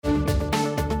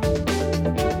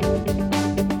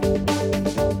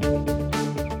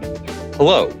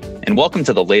Hello, and welcome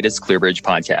to the latest ClearBridge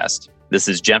podcast. This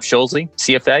is Jeff Scholzle,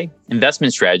 CFA,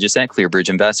 investment strategist at ClearBridge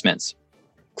Investments.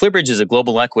 ClearBridge is a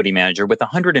global equity manager with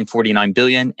 $149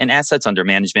 billion in assets under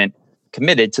management,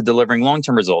 committed to delivering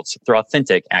long-term results through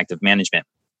authentic active management.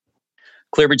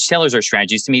 ClearBridge tailors our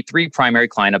strategies to meet three primary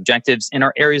client objectives in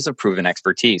our areas of proven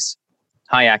expertise: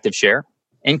 high active share,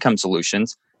 income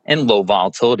solutions, and low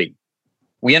volatility.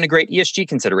 We integrate ESG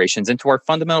considerations into our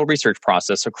fundamental research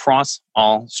process across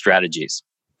all strategies.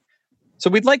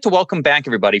 So we'd like to welcome back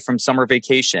everybody from summer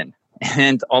vacation.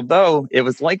 And although it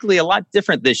was likely a lot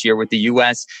different this year with the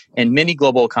US and many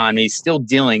global economies still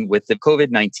dealing with the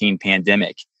COVID-19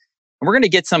 pandemic. And we're going to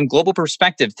get some global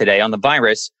perspective today on the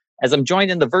virus as I'm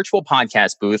joined in the virtual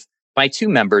podcast booth by two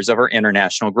members of our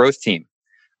international growth team.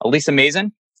 Elisa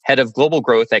Mason, head of global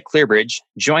growth at ClearBridge,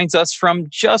 joins us from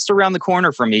just around the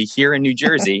corner from me here in New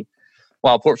Jersey,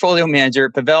 while portfolio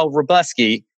manager Pavel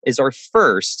Wroblewski is our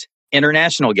first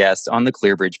international guest on the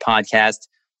ClearBridge podcast,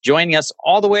 joining us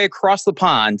all the way across the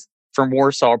pond from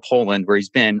Warsaw, Poland, where he's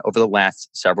been over the last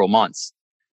several months.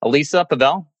 Elisa,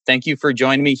 Pavel, thank you for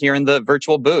joining me here in the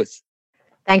virtual booth.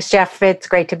 Thanks, Jeff. It's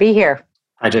great to be here.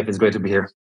 Hi, Jeff. It's great to be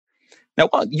here. Now,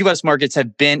 while U.S. markets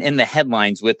have been in the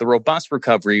headlines with the robust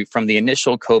recovery from the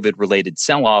initial COVID-related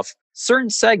sell-off, certain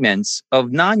segments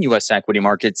of non-U.S. equity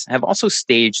markets have also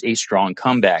staged a strong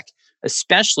comeback,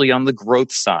 especially on the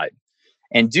growth side.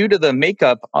 And due to the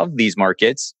makeup of these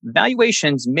markets,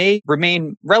 valuations may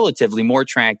remain relatively more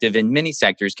attractive in many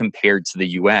sectors compared to the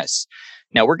U.S.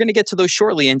 Now, we're going to get to those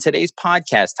shortly in today's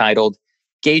podcast titled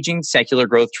Gauging Secular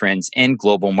Growth Trends in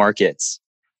Global Markets.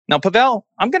 Now, Pavel,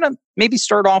 I'm going to maybe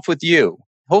start off with you.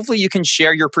 Hopefully you can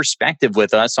share your perspective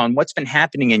with us on what's been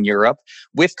happening in Europe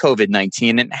with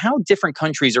COVID-19 and how different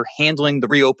countries are handling the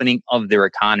reopening of their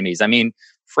economies. I mean,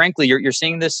 frankly, you're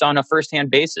seeing this on a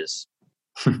firsthand basis.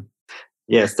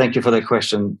 Yes, thank you for that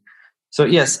question. So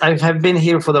yes, I have been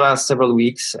here for the last several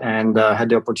weeks and had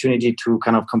the opportunity to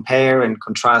kind of compare and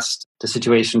contrast the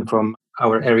situation from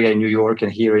our area in New York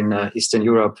and here in Eastern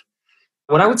Europe.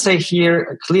 What I would say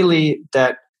here clearly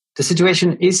that the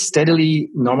situation is steadily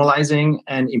normalizing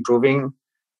and improving.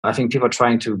 I think people are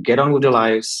trying to get on with their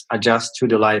lives, adjust to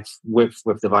the life with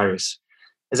the virus.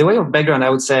 As a way of background, I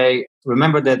would say,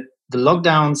 remember that the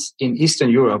lockdowns in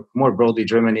Eastern Europe, more broadly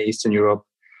Germany, Eastern Europe,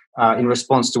 in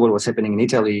response to what was happening in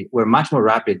Italy, were much more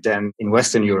rapid than in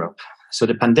Western Europe. So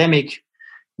the pandemic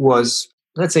was,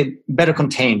 let's say, better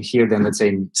contained here than, let's say,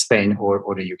 in Spain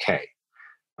or the UK.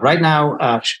 Right now,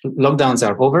 lockdowns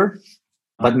are over,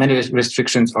 but many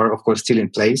restrictions are, of course, still in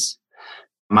place.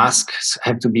 Masks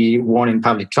have to be worn in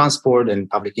public transport and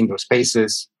public indoor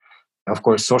spaces. Of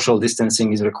course, social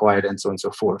distancing is required and so on and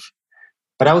so forth.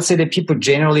 But I would say that people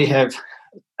generally have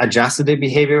adjusted their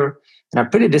behavior and are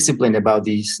pretty disciplined about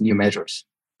these new measures.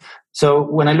 So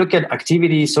when I look at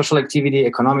activity, social activity,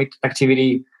 economic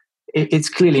activity, it's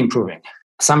clearly improving.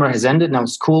 Summer has ended. Now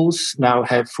schools now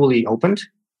have fully opened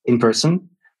in person.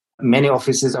 Many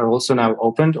offices are also now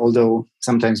opened, although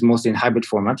sometimes mostly in hybrid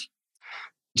format.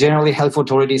 Generally, health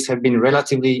authorities have been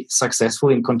relatively successful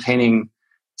in containing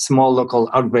small local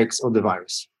outbreaks of the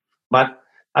virus. But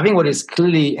I think what is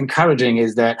clearly encouraging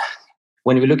is that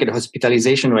when we look at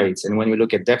hospitalization rates and when we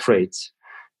look at death rates,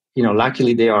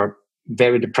 luckily they are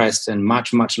very depressed and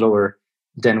much, much lower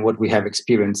than what we have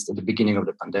experienced at the beginning of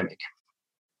the pandemic.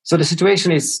 So the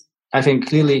situation is, I think,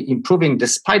 clearly improving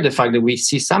despite the fact that we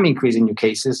see some increase in new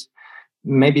cases,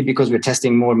 maybe because we're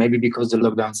testing more, maybe because the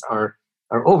lockdowns are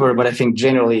over, but I think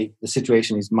generally the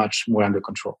situation is much more under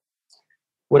control.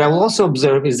 What I will also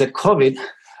observe is that COVID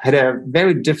had a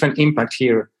very different impact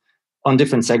here on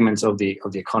different segments of the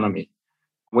economy.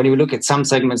 When you look at some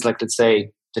segments, like let's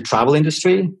say the travel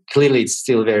industry, clearly it's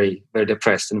still very, very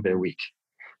depressed and very weak.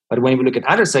 But when we look at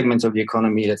other segments of the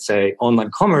economy, let's say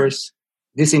online commerce,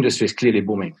 this industry is clearly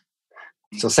booming.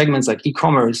 So segments like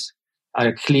e-commerce are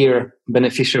a clear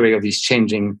beneficiary of these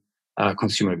changing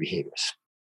consumer behaviors.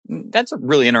 That's a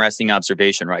really interesting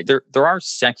observation, right? There are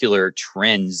secular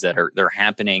trends that are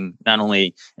happening not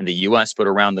only in the US, but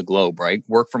around the globe, right?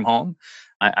 Work from home.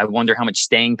 I wonder how much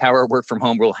staying power work from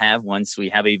home will have once we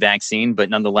have a vaccine, but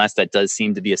nonetheless, that does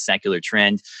seem to be a secular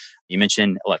trend. You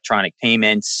mentioned electronic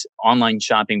payments, online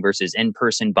shopping versus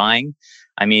in-person buying.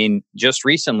 I mean, just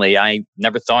recently, I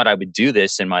never thought I would do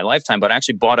this in my lifetime, but I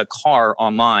actually bought a car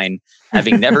online,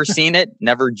 having never seen it,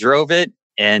 never drove it,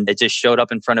 and it just showed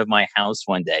up in front of my house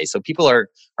one day. So people are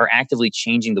actively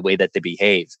changing the way that they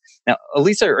behave. Now,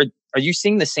 Elisa, are you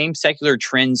seeing the same secular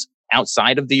trends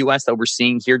outside of the US that we're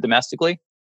seeing here domestically?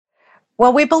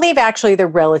 Well, we believe actually they're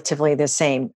relatively the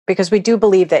same because we do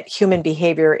believe that human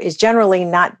behavior is generally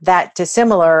not that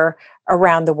dissimilar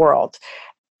around the world.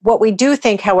 What we do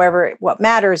think, however, what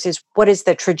matters is what is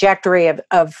the trajectory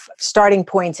of starting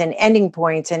points and ending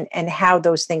points, and how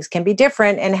those things can be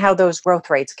different and how those growth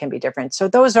rates can be different. So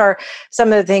those are some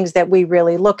of the things that we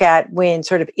really look at when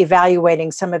sort of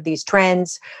evaluating some of these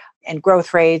trends and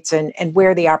growth rates and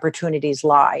where the opportunities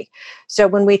lie. So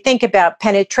when we think about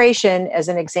penetration as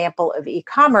an example of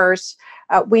e-commerce,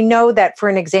 we know that, for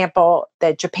an example,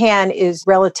 that Japan is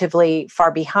relatively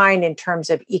far behind in terms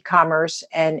of e-commerce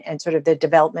and sort of the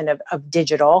development of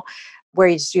digital,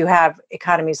 whereas you have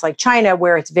economies like China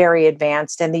where it's very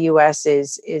advanced and the US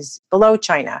is below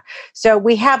China. So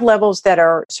we have levels that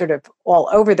are sort of all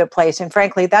over the place. And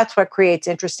frankly, that's what creates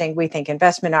interesting, we think,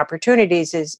 investment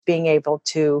opportunities, is being able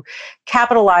to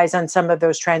capitalize on some of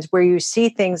those trends where you see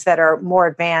things that are more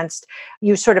advanced.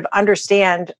 You sort of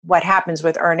understand what happens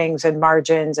with earnings and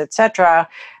margins, et cetera,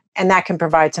 and that can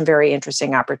provide some very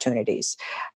interesting opportunities.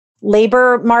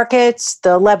 Labor markets,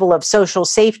 the level of social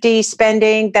safety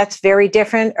spending, that's very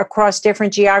different across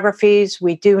different geographies.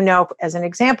 We do know, as an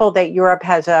example, that Europe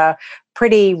has a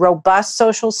pretty robust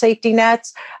social safety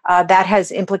nets. That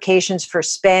has implications for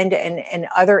spend and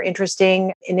other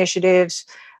interesting initiatives.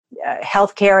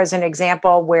 Healthcare is an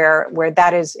example where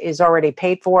that is already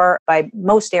paid for by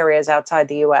most areas outside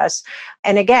the US.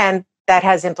 And again, that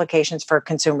has implications for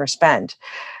consumer spend.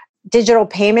 Digital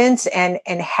payments and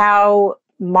how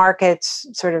markets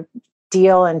sort of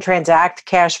deal and transact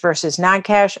cash versus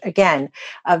non-cash. Again,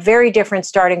 a very different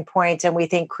starting points, and we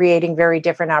think creating very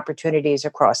different opportunities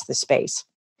across the space.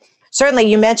 Certainly,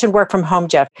 you mentioned work from home,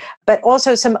 Jeff, but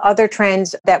also some other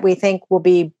trends that we think will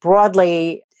be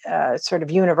broadly sort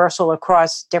of universal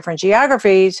across different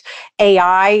geographies.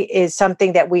 AI is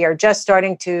something that we are just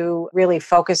starting to really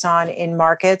focus on in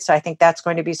markets. I think that's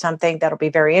going to be something that'll be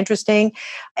very interesting.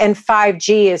 And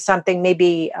 5G is something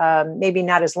maybe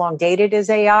not as long dated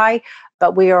as AI,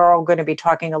 but we are all going to be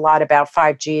talking a lot about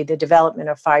 5G, the development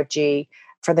of 5G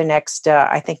for the next,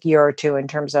 I think, year or two in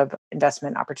terms of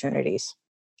investment opportunities.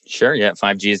 Sure. Yeah.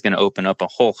 5G is going to open up a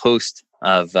whole host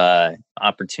of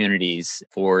opportunities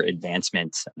for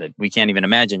advancement that we can't even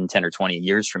imagine 10 or 20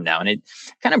 years from now. And it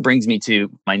kind of brings me to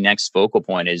my next focal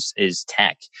point is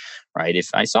tech, right? If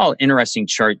I saw an interesting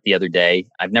chart the other day,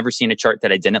 I've never seen a chart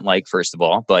that I didn't like, first of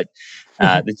all, but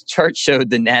the chart showed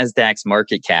the NASDAQ's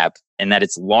market cap and that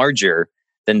it's larger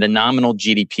than the nominal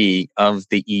GDP of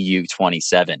the EU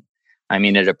 27. I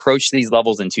mean, it approached these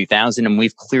levels in 2000 and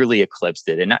we've clearly eclipsed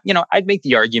it. And, I'd make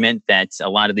the argument that a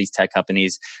lot of these tech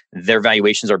companies, their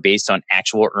valuations are based on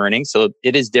actual earnings. So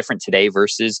it is different today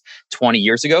versus 20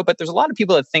 years ago. But there's a lot of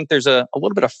people that think there's a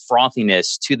little bit of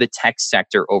frothiness to the tech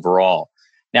sector overall.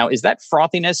 Now, is that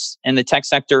frothiness in the tech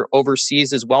sector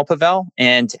overseas as well, Pavel?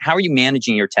 And how are you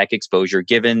managing your tech exposure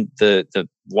given the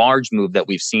large move that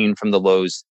we've seen from the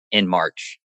lows in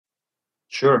March?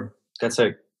 Sure. That's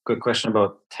a good question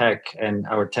about tech and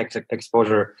our tech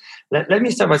exposure. Let me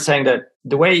start by saying that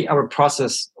the way our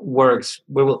process works,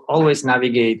 we will always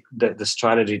navigate the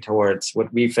strategy towards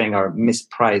what we think are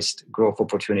mispriced growth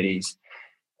opportunities.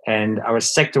 And our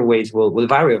sector weights will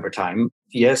vary over time.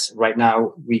 Yes, right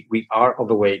now we are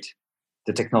overweight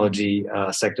the technology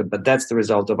sector, but that's the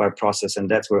result of our process, and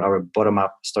that's where our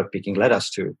bottom-up stock picking led us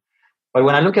to. But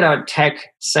when I look at our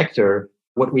tech sector,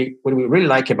 what we really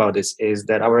like about this is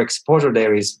that our exposure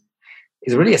there is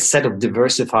really a set of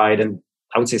diversified and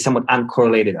I would say somewhat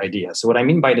uncorrelated ideas. So what I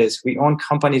mean by this, we own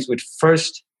companies which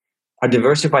first are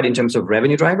diversified in terms of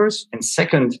revenue drivers, and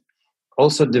second,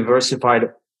 also diversified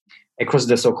across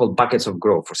the so-called buckets of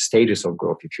growth or stages of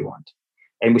growth, if you want.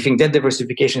 And we think that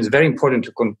diversification is very important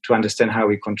to understand how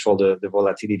we control the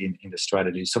volatility in the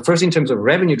strategy. So first, in terms of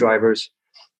revenue drivers,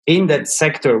 in that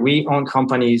sector, we own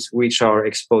companies which are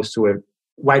exposed to a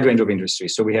wide range of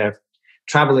industries. So we have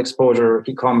travel exposure,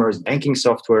 e-commerce, banking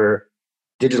software,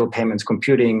 digital payments,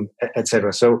 computing,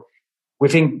 etc. So we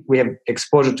think we have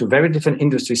exposure to very different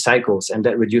industry cycles, and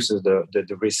that reduces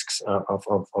the risks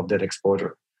of that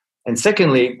exposure. And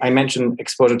secondly, I mentioned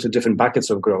exposure to different buckets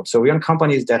of growth. So we own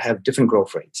companies that have different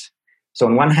growth rates. So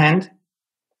on one hand,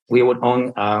 we would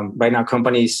own right now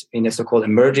companies in a so-called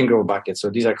emerging growth bucket. So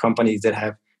these are companies that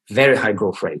have very high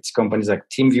growth rates, companies like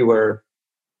TeamViewer,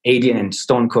 Adyen, and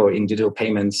StoneCo in digital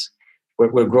payments,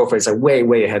 where growth rates are way,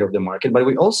 way ahead of the market. But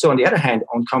we also, on the other hand,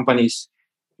 own companies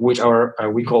which are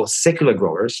we call secular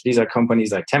growers. These are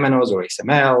companies like Temenos or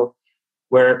XML,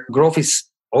 where growth is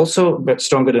also a bit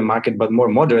stronger than market, but more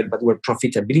moderate, but where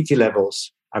profitability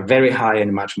levels are very high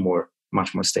and much more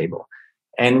stable.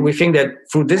 And we think that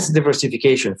through this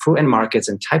diversification, through end markets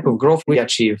and type of growth, we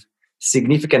achieve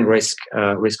significant risk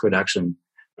reduction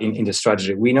in the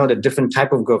strategy. We know that different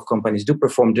type of growth companies do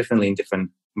perform differently in different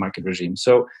market regimes.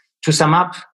 So to sum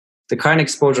up, the current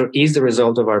exposure is the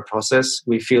result of our process.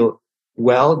 We feel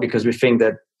well because we think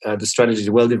that the strategy is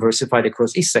well diversified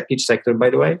across each sector, by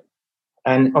the way.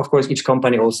 And of course, each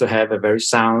company also have a very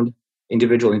sound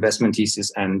individual investment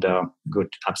thesis and good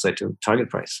upside to target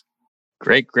price.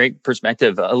 Great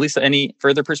perspective. Elisa, any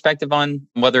further perspective on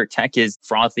whether tech is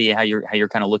frothy, how you're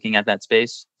kind of looking at that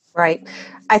space? Right.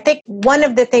 I think one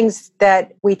of the things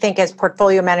that we think as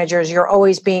portfolio managers, you're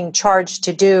always being charged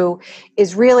to do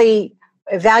is really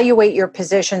evaluate your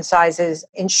position sizes,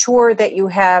 ensure that you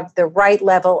have the right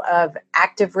level of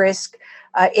active risk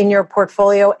in your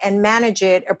portfolio and manage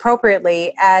it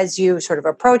appropriately as you sort of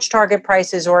approach target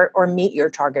prices or meet your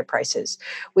target prices.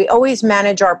 We always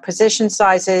manage our position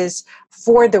sizes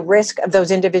for the risk of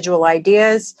those individual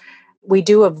ideas. We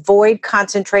do avoid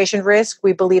concentration risk.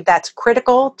 We believe that's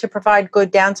critical to provide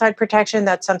good downside protection.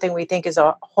 That's something we think is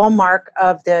a hallmark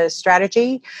of the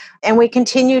strategy. And we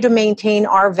continue to maintain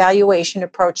our valuation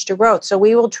approach to growth. So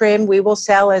we will trim, we will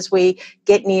sell as we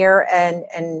get near and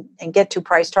get to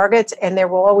price targets. And there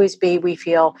will always be, we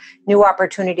feel, new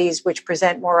opportunities which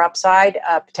present more upside,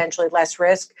 potentially less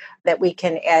risk that we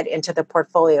can add into the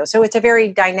portfolio. So it's a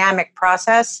very dynamic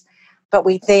process. But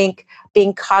we think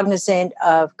being cognizant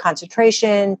of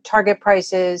concentration, target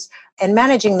prices, and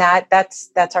managing that's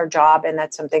our job, and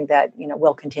that's something that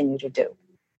we'll continue to do.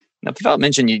 Now, Pavel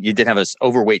mentioned you did have us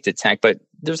overweight to tech, but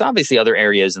there's obviously other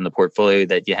areas in the portfolio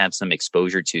that you have some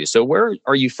exposure to. So where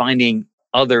are you finding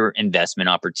other investment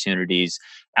opportunities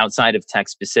outside of tech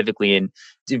specifically? And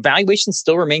do valuations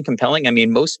still remain compelling? I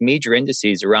mean, most major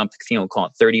indices are around, call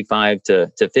it 35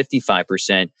 to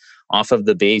 55%. Off of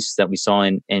the base that we saw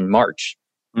in March.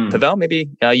 Pavel, maybe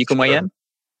you can weigh in?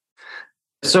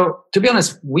 So to be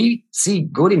honest, we see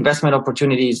good investment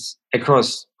opportunities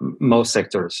across most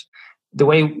sectors. The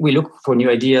way we look for new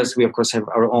ideas, we of course have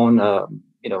our own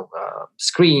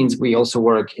screens. We also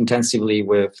work intensively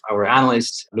with our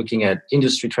analysts looking at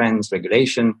industry trends,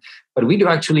 regulation. But we do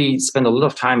actually spend a lot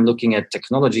of time looking at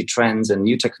technology trends and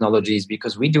new technologies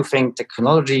because we do think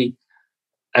technology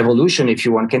evolution, if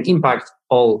you want, can impact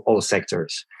all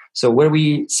sectors. So where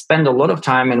we spend a lot of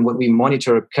time and what we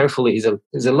monitor carefully is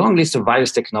a long list of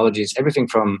various technologies, everything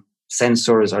from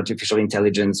sensors, artificial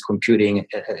intelligence, computing,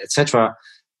 etc.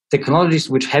 Technologies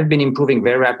which have been improving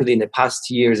very rapidly in the past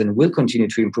years and will continue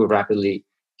to improve rapidly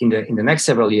in the next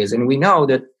several years. And we know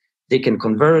that they can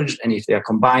converge, and if they are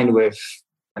combined with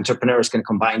entrepreneurs can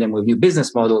combine them with new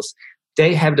business models,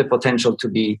 they have the potential to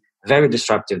be very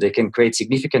disruptive. They can create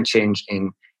significant change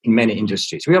in many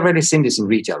industries. We already seen this in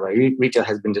retail, right? Retail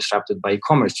has been disrupted by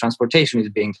e-commerce. Transportation is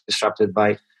being disrupted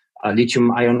by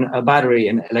lithium-ion battery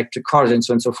and electric cars and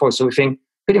so on and so forth. So we think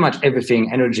pretty much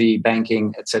everything, energy,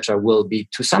 banking, etc., will be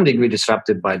to some degree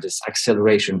disrupted by this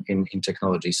acceleration in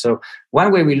technology. So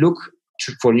one way we look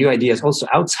for new ideas also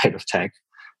outside of tech,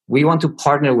 we want to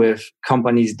partner with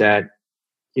companies that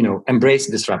embrace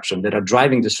disruption, that are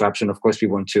driving disruption. Of course, we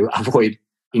want to avoid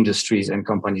industries and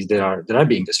companies that are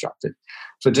being disrupted.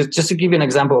 So just to give you an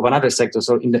example of another sector,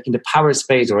 so in the power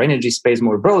space or energy space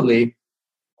more broadly,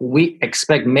 we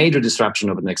expect major disruption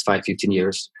over the next 5-15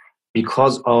 years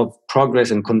because of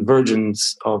progress and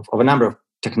convergence of a number of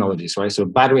technologies, right? So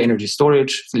battery energy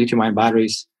storage, lithium-ion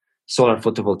batteries, solar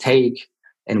photovoltaic,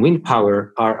 and wind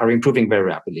power are improving very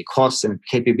rapidly. Costs and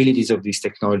capabilities of these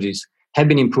technologies have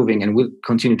been improving and will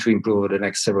continue to improve over the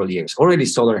next several years. Already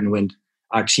solar and wind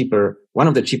are cheaper, one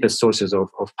of the cheapest sources of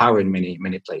power in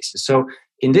many places. So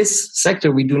in this sector,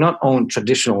 we do not own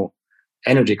traditional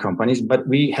energy companies, but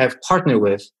we have partnered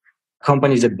with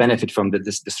companies that benefit from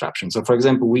this disruption. So for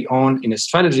example, we own in a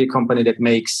strategy company that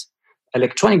makes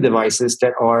electronic devices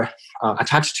that are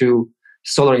attached to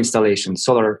solar installations,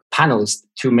 solar panels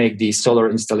to make these solar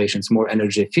installations more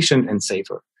energy efficient and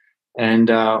safer.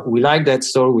 And we like that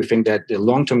story. We think that the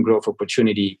long-term growth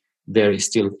opportunity there is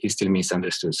still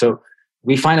misunderstood. So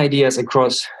we find ideas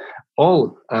across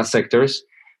all sectors,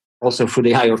 also through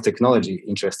the eye of technology,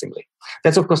 interestingly.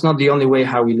 That's, of course, not the only way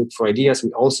how we look for ideas.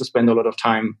 We also spend a lot of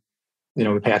time,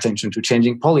 we pay attention to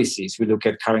changing policies. We look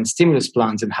at current stimulus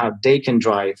plans and how they can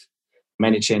drive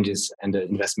many changes and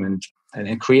investment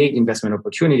and create investment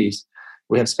opportunities.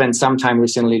 We have spent some time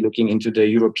recently looking into the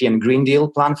European Green Deal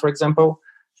plan, for example,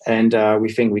 and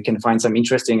we think we can find some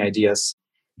interesting ideas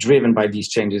driven by these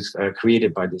changes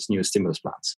created by these new stimulus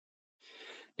plans.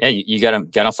 Yeah, you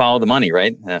gotta follow the money,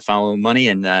 right? Follow money,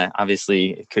 and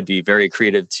obviously it could be very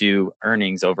accretive to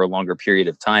earnings over a longer period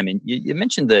of time. And you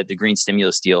mentioned the green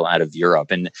stimulus deal out of Europe,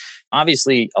 and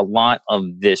obviously a lot of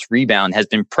this rebound has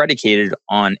been predicated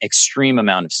on extreme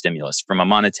amount of stimulus from a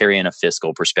monetary and a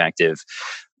fiscal perspective.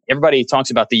 Everybody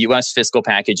talks about the U.S. fiscal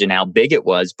package and how big it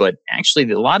was, but actually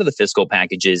a lot of the fiscal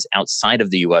packages outside of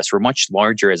the U.S. were much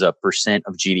larger as a percent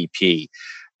of GDP.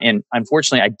 And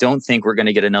unfortunately, I don't think we're going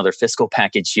to get another fiscal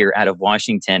package here out of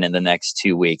Washington in the next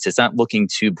 2 weeks. It's not looking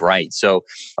too bright. So,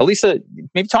 Elisa,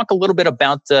 maybe talk a little bit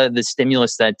about the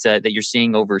stimulus that you're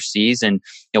seeing overseas, and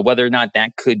whether or not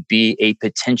that could be a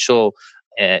potential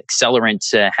accelerant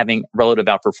to having relative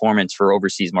outperformance for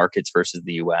overseas markets versus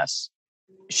the U.S.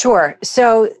 Sure.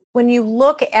 So when you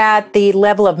look at the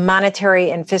level of monetary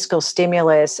and fiscal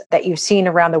stimulus that you've seen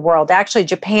around the world, actually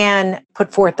Japan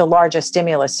put forth the largest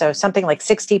stimulus. So something like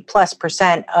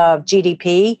 60+% of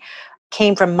GDP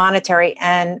came from monetary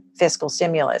and fiscal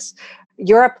stimulus.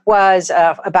 Europe was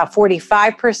about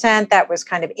 45%. That was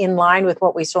kind of in line with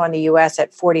what we saw in the US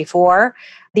at 44%.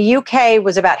 The UK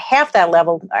was about half that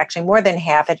level, actually more than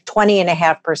half, at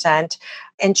 20.5%.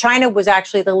 And China was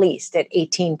actually the least at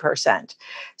 18%.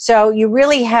 So you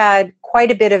really had quite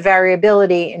a bit of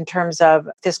variability in terms of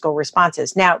fiscal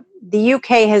responses. Now, the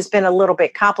UK has been a little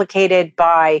bit complicated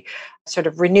by sort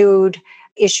of renewed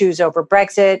issues over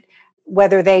Brexit.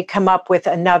 Whether they come up with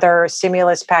another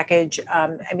stimulus package,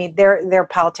 their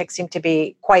politics seem to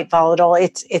be quite volatile.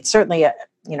 It's certainly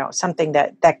something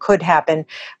that could happen,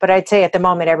 but I'd say at the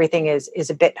moment everything is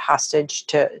a bit hostage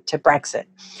to Brexit.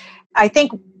 I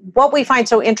think what we find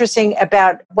so interesting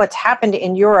about what's happened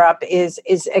in Europe is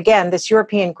again, this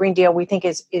European Green Deal we think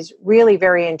is really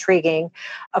very intriguing.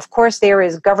 Of course, there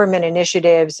is government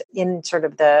initiatives in sort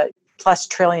of the plus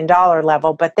 $1 trillion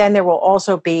level, but then there will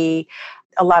also be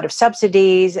a lot of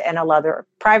subsidies and a lot of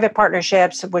private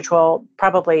partnerships, which will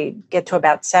probably get to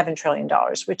about $7 trillion,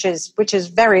 which is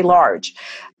very large.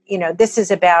 This is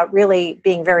about really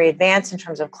being very advanced in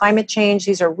terms of climate change.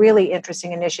 These are really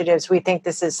interesting initiatives. We think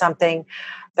this is something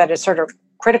that is sort of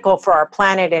critical for our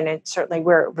planet, and it certainly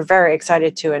we're very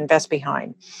excited to invest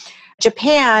behind.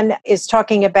 Japan is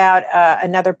talking about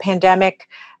another pandemic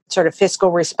sort of fiscal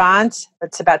response.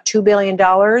 It's about $2 billion.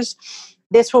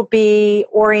 This will be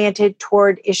oriented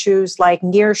toward issues like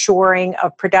nearshoring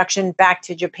of production back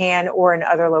to Japan or in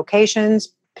other locations,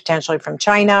 potentially from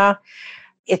China.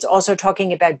 It's also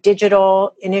talking about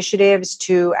digital initiatives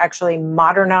to actually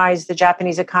modernize the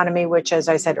Japanese economy, which, as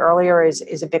I said earlier,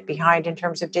 is a bit behind in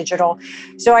terms of digital.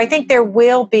 So I think there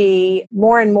will be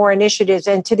more and more initiatives.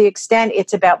 And to the extent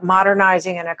it's about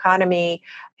modernizing an economy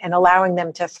and allowing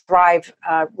them to thrive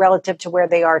relative to where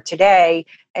they are today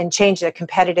and change the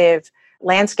competitive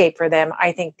landscape for them,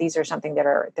 I think these are something that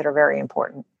are very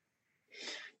important.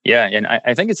 Yeah, and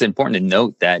I think it's important to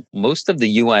note that most of the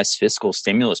U.S. fiscal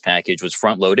stimulus package was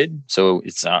front-loaded, so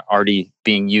it's already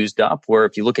being used up. Where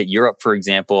if you look at Europe, for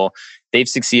example, they've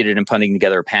succeeded in putting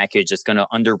together a package that's going to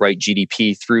underwrite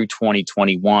GDP through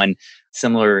 2021.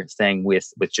 Similar thing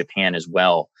with Japan as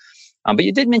well. But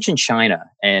you did mention China,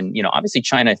 and obviously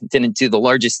China didn't do the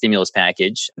largest stimulus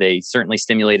package. They certainly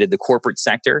stimulated the corporate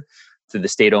sector through the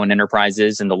state-owned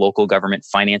enterprises and the local government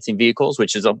financing vehicles,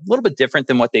 which is a little bit different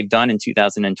than what they've done in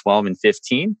 2012 and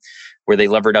 15, where they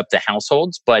levered up the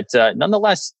households. But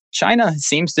nonetheless, China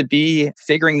seems to be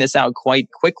figuring this out quite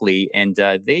quickly, and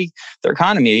their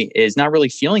economy is not really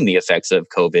feeling the effects of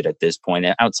COVID at this point,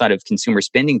 outside of consumer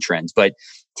spending trends. But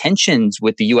tensions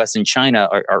with the U.S. and China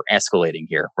are escalating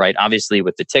here, right? Obviously,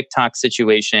 with the TikTok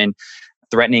situation,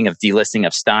 threatening of delisting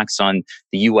of stocks on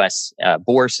the U.S.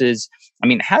 bourses. I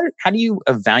mean, how do you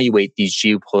evaluate these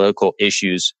geopolitical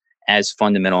issues as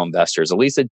fundamental investors?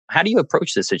 Elisa, how do you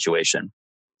approach this situation?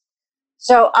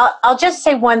 So I'll just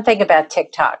say one thing about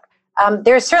TikTok.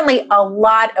 There's certainly a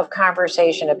lot of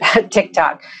conversation about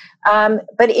TikTok.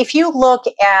 But if you look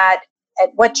at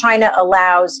what China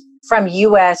allows from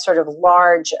U.S. sort of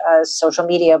large social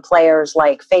media players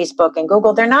like Facebook and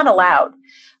Google, they're not allowed.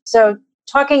 So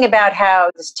talking about how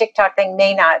this TikTok thing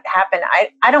may not happen,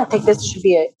 I don't think this should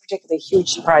be a particularly huge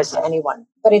surprise to anyone,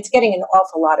 but it's getting an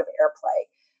awful lot of airplay.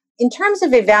 In terms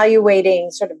of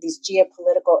evaluating sort of these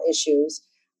geopolitical issues,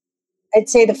 I'd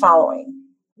say the following.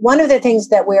 One of the things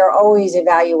that we are always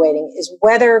evaluating is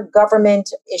whether government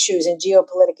issues and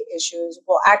geopolitical issues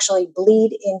will actually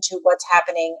bleed into what's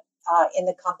happening in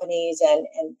the companies and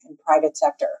private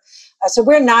sector. So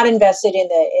we're not invested in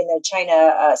the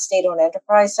China state-owned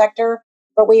enterprise sector,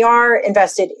 but we are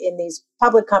invested in these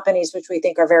public companies, which we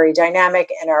think are very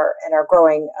dynamic and are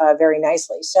growing very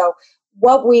nicely. So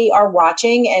what we are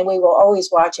watching, and we will always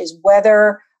watch, is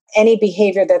whether any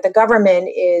behavior that the government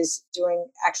is doing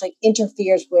actually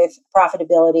interferes with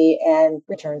profitability and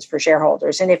returns for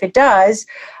shareholders. And if it does,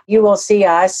 you will see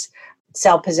us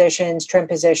sell positions, trim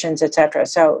positions, et cetera.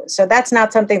 So that's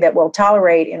not something that we'll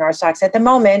tolerate in our stocks at the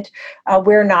moment.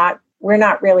 We're not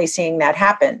really seeing that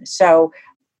happen. So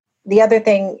the other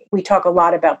thing, we talk a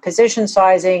lot about position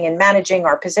sizing and managing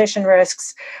our position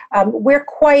risks. We're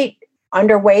quite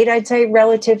underweight, I'd say,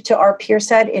 relative to our peer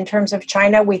set in terms of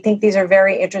China. We think these are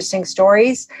very interesting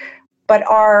stories, but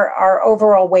our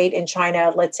overall weight in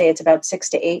China, let's say it's about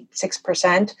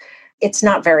 6%. It's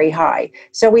not very high.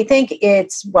 So we think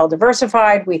it's well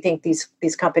diversified. We think these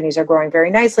companies are growing very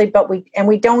nicely, but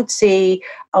we don't see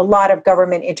a lot of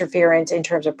government interference in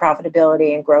terms of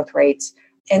profitability and growth rates.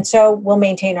 And so we'll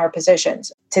maintain our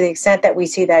positions. To the extent that we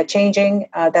see that changing,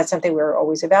 that's something we're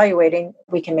always evaluating.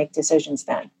 We can make decisions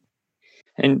then.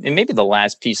 And maybe the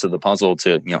last piece of the puzzle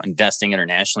to investing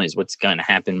internationally is what's going to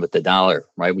happen with the dollar,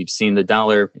 right? We've seen the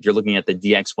dollar, if you're looking at the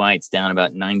DXY, it's down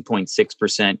about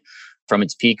 9.6% from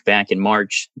its peak back in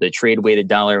March. The trade-weighted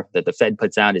dollar that the Fed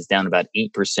puts out is down about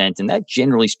 8%. And that,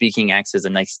 generally speaking, acts as a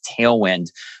nice tailwind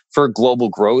for global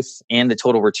growth and the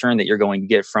total return that you're going to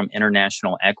get from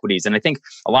international equities. And I think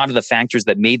a lot of the factors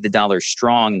that made the dollar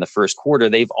strong in the first quarter,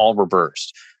 they've all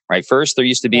reversed. Right. First, there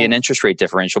used to be an interest rate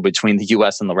differential between the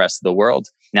U.S. and the rest of the world.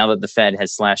 Now that the Fed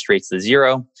has slashed rates to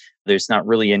zero, there's not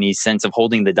really any sense of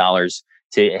holding the dollars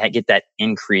to get that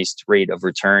increased rate of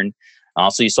return.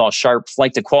 Also, you saw a sharp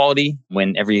flight to quality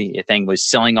when everything was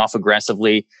selling off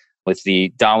aggressively with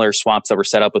the dollar swaps that were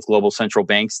set up with global central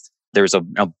banks. There's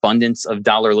an abundance of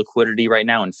dollar liquidity right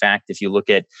now. In fact, if you look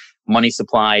at money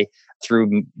supply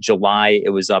through July, it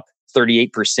was up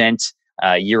 38%.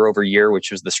 Year over year,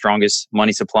 which was the strongest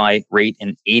money supply rate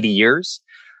in 80 years.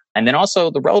 And then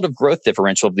also the relative growth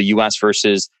differential of the US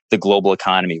versus the global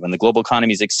economy. When the global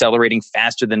economy is accelerating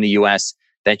faster than the US,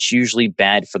 that's usually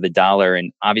bad for the dollar.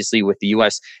 And obviously with the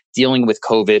US dealing with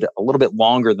COVID a little bit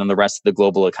longer than the rest of the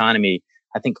global economy,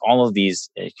 I think all of these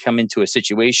come into a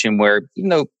situation where, even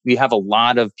though we have a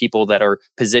lot of people that are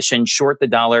positioned short the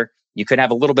dollar, you could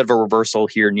have a little bit of a reversal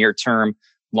here near term.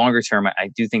 Longer term, I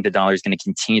do think the dollar is going to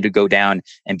continue to go down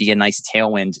and be a nice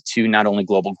tailwind to not only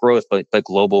global growth, but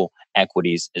global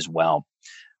equities as well.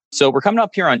 So we're coming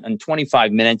up here on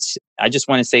 25 minutes. I just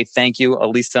want to say thank you,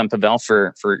 Elisa and Pavel,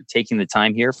 for taking the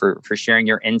time here, for sharing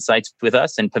your insights with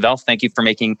us. And Pavel, thank you for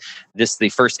making this the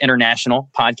first international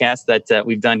podcast that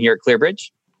we've done here at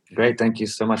ClearBridge. Great. Thank you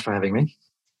so much for having me.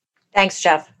 Thanks,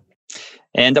 Jeff.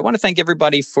 And I want to thank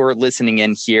everybody for listening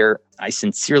in here. I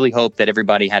sincerely hope that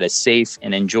everybody had a safe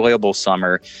and enjoyable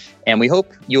summer. And we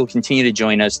hope you'll continue to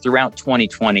join us throughout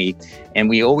 2020. And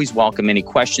we always welcome any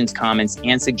questions, comments,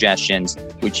 and suggestions,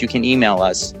 which you can email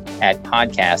us at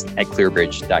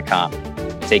podcast@clearbridge.com.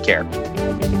 Take care.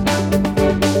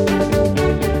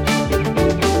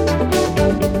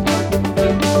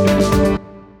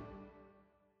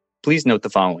 Please note the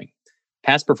following.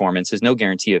 Past performance is no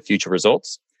guarantee of future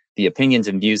results. The opinions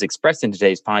and views expressed in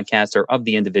today's podcast are of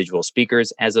the individual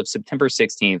speakers as of September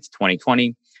 16th,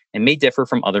 2020, and may differ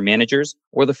from other managers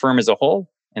or the firm as a whole,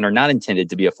 and are not intended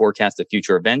to be a forecast of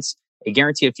future events, a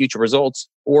guarantee of future results,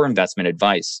 or investment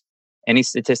advice. Any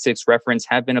statistics referenced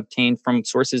have been obtained from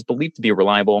sources believed to be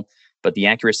reliable, but the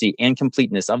accuracy and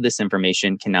completeness of this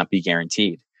information cannot be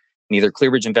guaranteed. Neither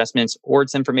ClearBridge Investments or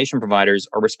its information providers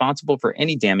are responsible for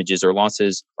any damages or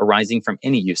losses arising from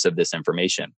any use of this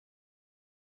information.